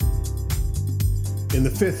In the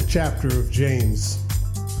 5th chapter of James,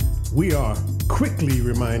 we are quickly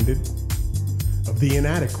reminded of the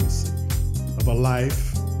inadequacy of a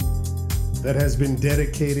life that has been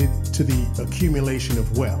dedicated to the accumulation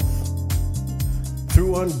of wealth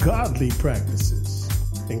through ungodly practices,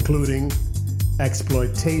 including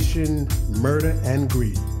exploitation, murder, and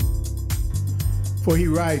greed. For he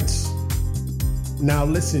writes, "Now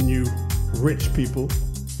listen, you rich people,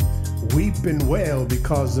 weep and wail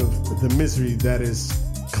because of the misery that is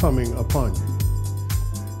coming upon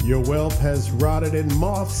you. Your wealth has rotted and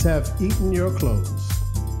moths have eaten your clothes.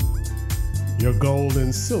 Your gold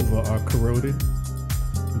and silver are corroded.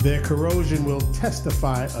 Their corrosion will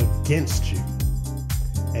testify against you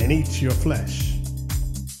and eat your flesh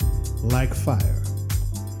like fire.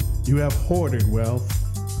 You have hoarded wealth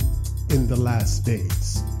in the last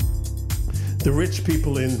days." The rich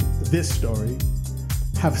people in this story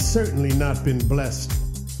have certainly not been blessed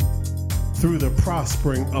through the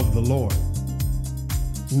prospering of the Lord.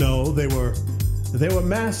 No, they were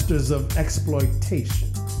masters of exploitation,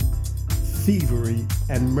 thievery,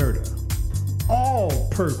 and murder, all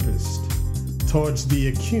purposed towards the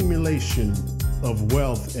accumulation of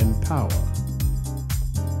wealth and power.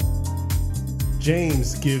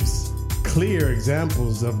 James gives clear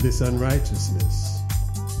examples of this unrighteousness.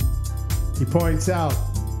 He points out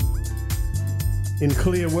in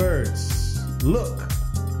clear words, "Look,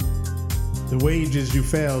 the wages you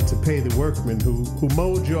failed to pay the workmen who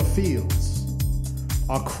mowed your fields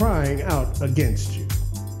are crying out against you.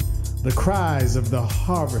 The cries of the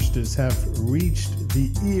harvesters have reached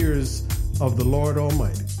the ears of the Lord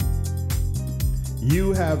Almighty.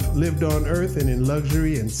 You have lived on earth and in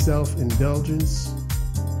luxury and self-indulgence.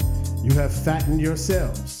 You have fattened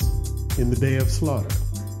yourselves in the day of slaughter.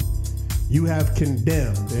 You have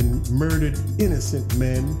condemned and murdered innocent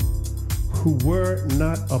men who were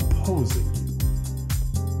not opposing you."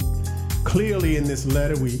 Clearly in this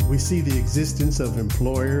letter, we see the existence of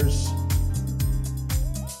employers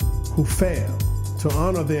who fail to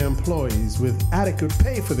honor their employees with adequate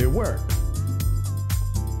pay for their work.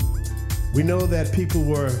 We know that people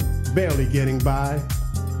were barely getting by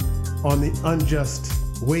on the unjust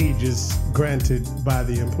wages granted by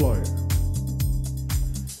the employer.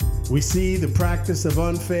 We see the practice of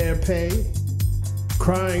unfair pay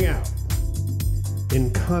crying out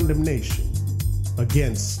in condemnation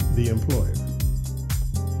against the employer.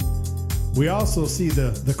 We also see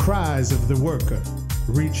the cries of the worker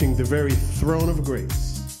reaching the very throne of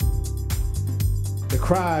grace. The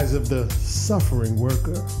cries of the suffering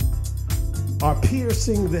worker are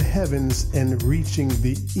piercing the heavens and reaching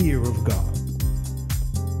the ear of God.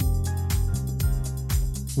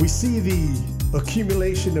 We see the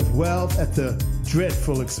accumulation of wealth at the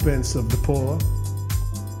dreadful expense of the poor,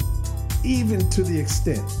 even to the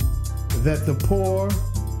extent that the poor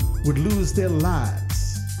would lose their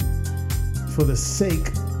lives for the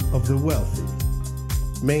sake of the wealthy,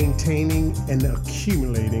 maintaining and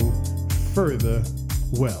accumulating further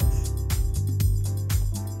wealth.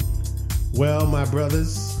 Well, my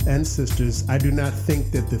brothers and sisters, I do not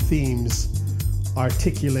think that the themes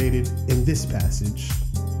articulated in this passage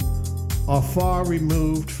are far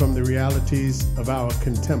removed from the realities of our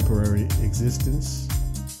contemporary existence.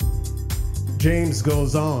 James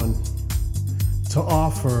goes on to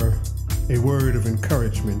offer a word of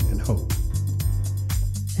encouragement and hope.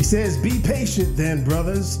 He says, "Be patient then,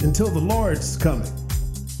 brothers, until the Lord's coming.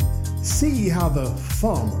 See how the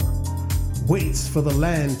farmer waits for the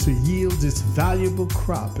land to yield its valuable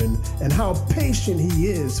crop, and how patient he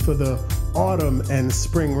is for the autumn and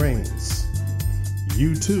spring rains.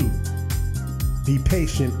 You too, be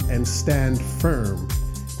patient and stand firm,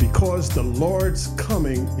 because the Lord's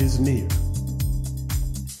coming is near."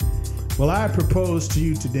 Well, I propose to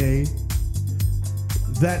you today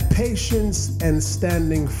that patience and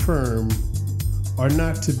standing firm are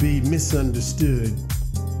not to be misunderstood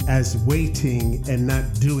as waiting and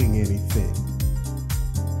not doing anything.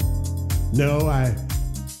 No, I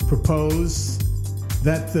propose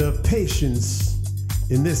that the patience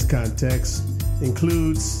in this context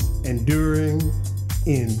includes enduring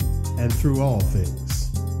in and through all things.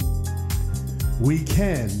 We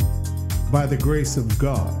can, by the grace of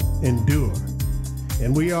God, endure,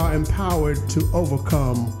 and we are empowered to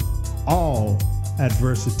overcome all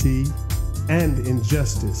adversity and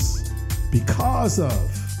injustice because of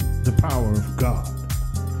the power of God,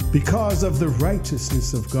 because of the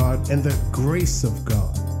righteousness of God and the grace of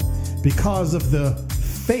God, because of the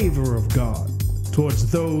favor of God towards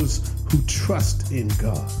those who trust in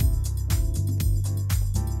God.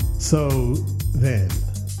 So then,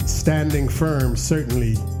 standing firm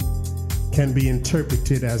certainly can be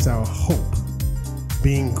interpreted as our hope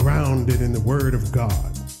being grounded in the Word of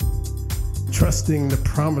God, trusting the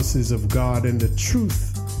promises of God and the truth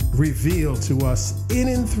revealed to us in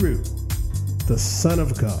and through the Son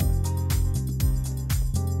of God.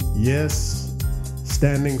 Yes,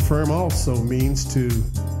 standing firm also means to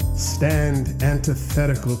stand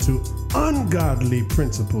antithetical to ungodly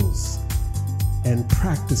principles and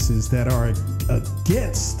practices that are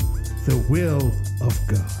against the will of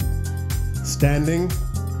God. Standing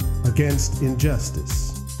against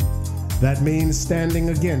injustice. That means standing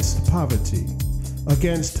against poverty,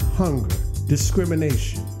 against hunger,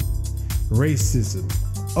 discrimination, racism,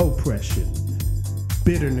 oppression,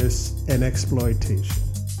 bitterness, and exploitation.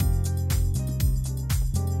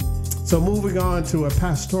 So moving on to a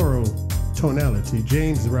pastoral tonality,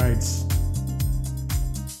 James writes,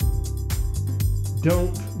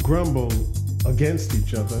 "Don't grumble against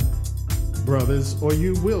each other, brothers, or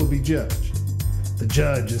you will be judged. The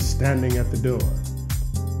judge is standing at the door."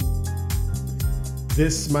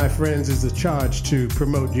 This, my friends, is a charge to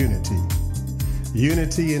promote unity.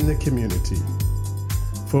 Unity in the community.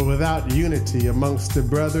 For without unity amongst the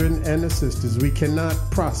brethren and the sisters, we cannot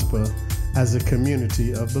prosper as a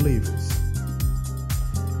community of believers.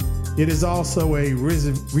 It is also a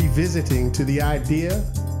revisiting to the idea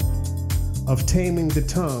of taming the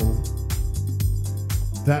tongue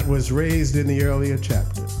that was raised in the earlier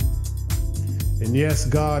chapter. And yes,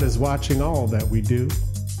 God is watching all that we do.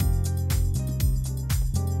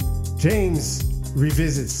 James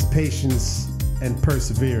revisits patience and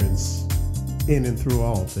perseverance in and through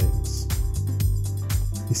all things.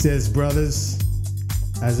 He says, brothers,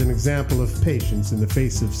 as an example of patience in the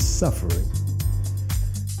face of suffering,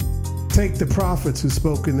 take the prophets who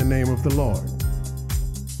spoke in the name of the Lord.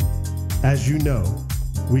 As you know,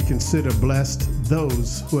 we consider blessed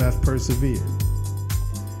those who have persevered.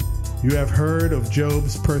 You have heard of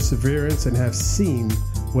Job's perseverance and have seen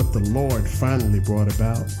what the Lord finally brought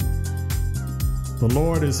about. The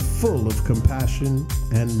Lord is full of compassion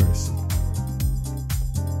and mercy.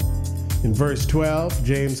 In verse 12,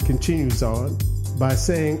 James continues on by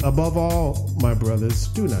saying, above all, my brothers,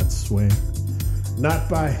 do not swear, not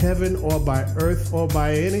by heaven or by earth or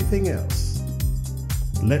by anything else.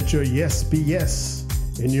 Let your yes be yes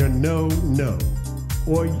and your no, no,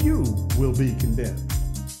 or you will be condemned.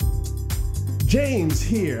 James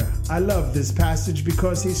here, I love this passage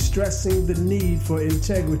because he's stressing the need for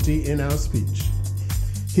integrity in our speech.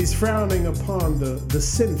 He's frowning upon the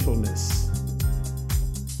sinfulness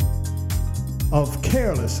of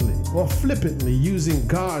carelessly or flippantly using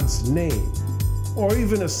God's name or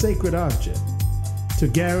even a sacred object to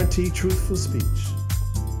guarantee truthful speech.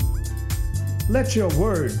 Let your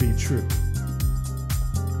word be true.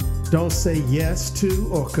 Don't say yes to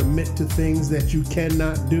or commit to things that you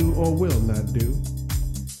cannot do or will not do.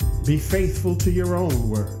 Be faithful to your own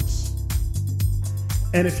words.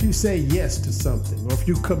 And if you say yes to something, or if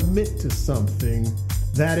you commit to something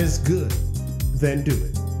that is good, then do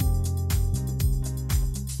it.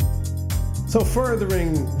 So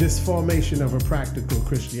furthering this formation of a practical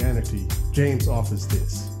Christianity, James offers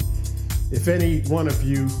this. If any one of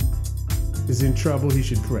you is in trouble, he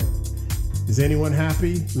should pray. Is anyone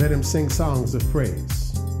happy? Let him sing songs of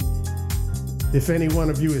praise. If any one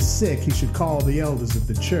of you is sick, he should call the elders of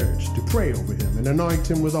the church to pray over him and anoint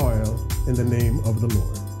him with oil in the name of the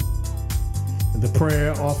Lord. And the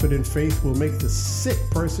prayer offered in faith will make the sick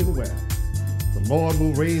person well. The Lord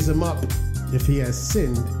will raise him up. If he has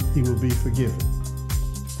sinned, he will be forgiven.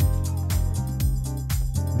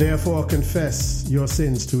 Therefore, confess your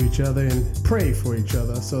sins to each other and pray for each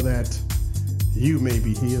other so that you may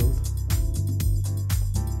be healed.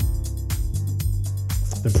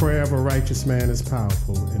 The prayer of a righteous man is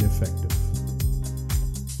powerful and effective.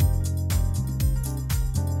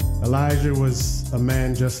 Elijah was a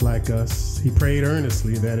man just like us. He prayed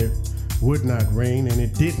earnestly that it would not rain, and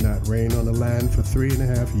it did not rain on the land for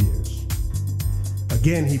 3.5 years.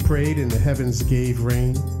 Again he prayed, and the heavens gave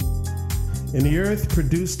rain, and the earth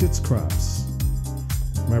produced its crops.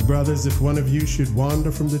 My brothers, if one of you should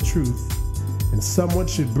wander from the truth, and someone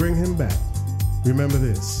should bring him back, remember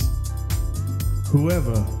this: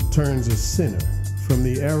 whoever turns a sinner from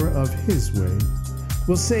the error of his way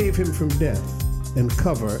will save him from death and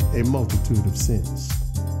cover a multitude of sins.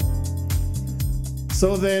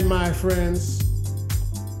 So then, my friends,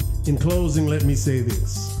 in closing, let me say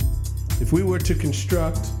this. If we were to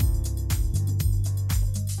construct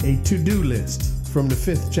a to-do list from the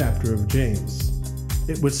 5th chapter of James,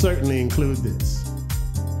 it would certainly include this.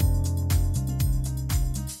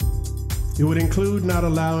 It would include not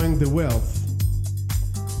allowing the wealth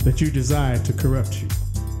that you desire to corrupt you.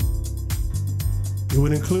 It It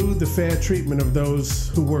would include the fair treatment of those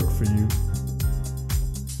who work for you.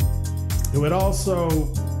 It would also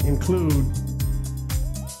include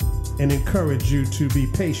and encourage you to be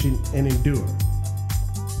patient and endure,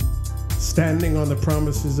 standing on the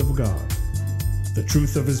promises of God, the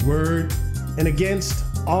truth of His word, and against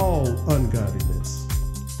all ungodliness.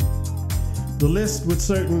 The list would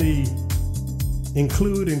certainly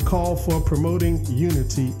include and call for promoting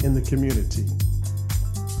unity in the community,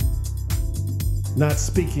 not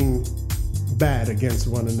speaking bad against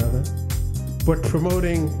one another, but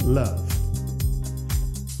promoting love.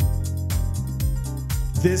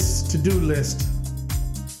 This to-do list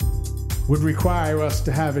would require us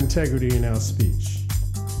to have integrity in our speech.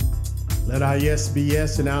 Let our yes be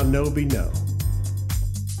yes and our no be no.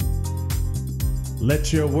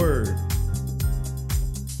 Let your word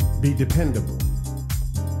be dependable.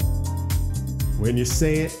 When you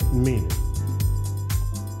say it, mean it.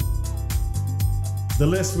 The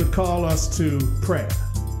list would call us to prayer,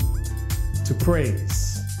 to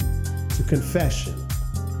praise, to confession,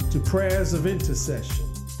 to prayers of intercession,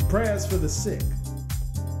 prayers for the sick,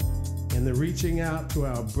 and the reaching out to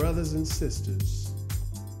our brothers and sisters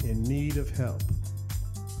in need of help.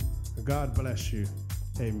 God bless you.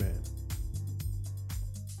 Amen.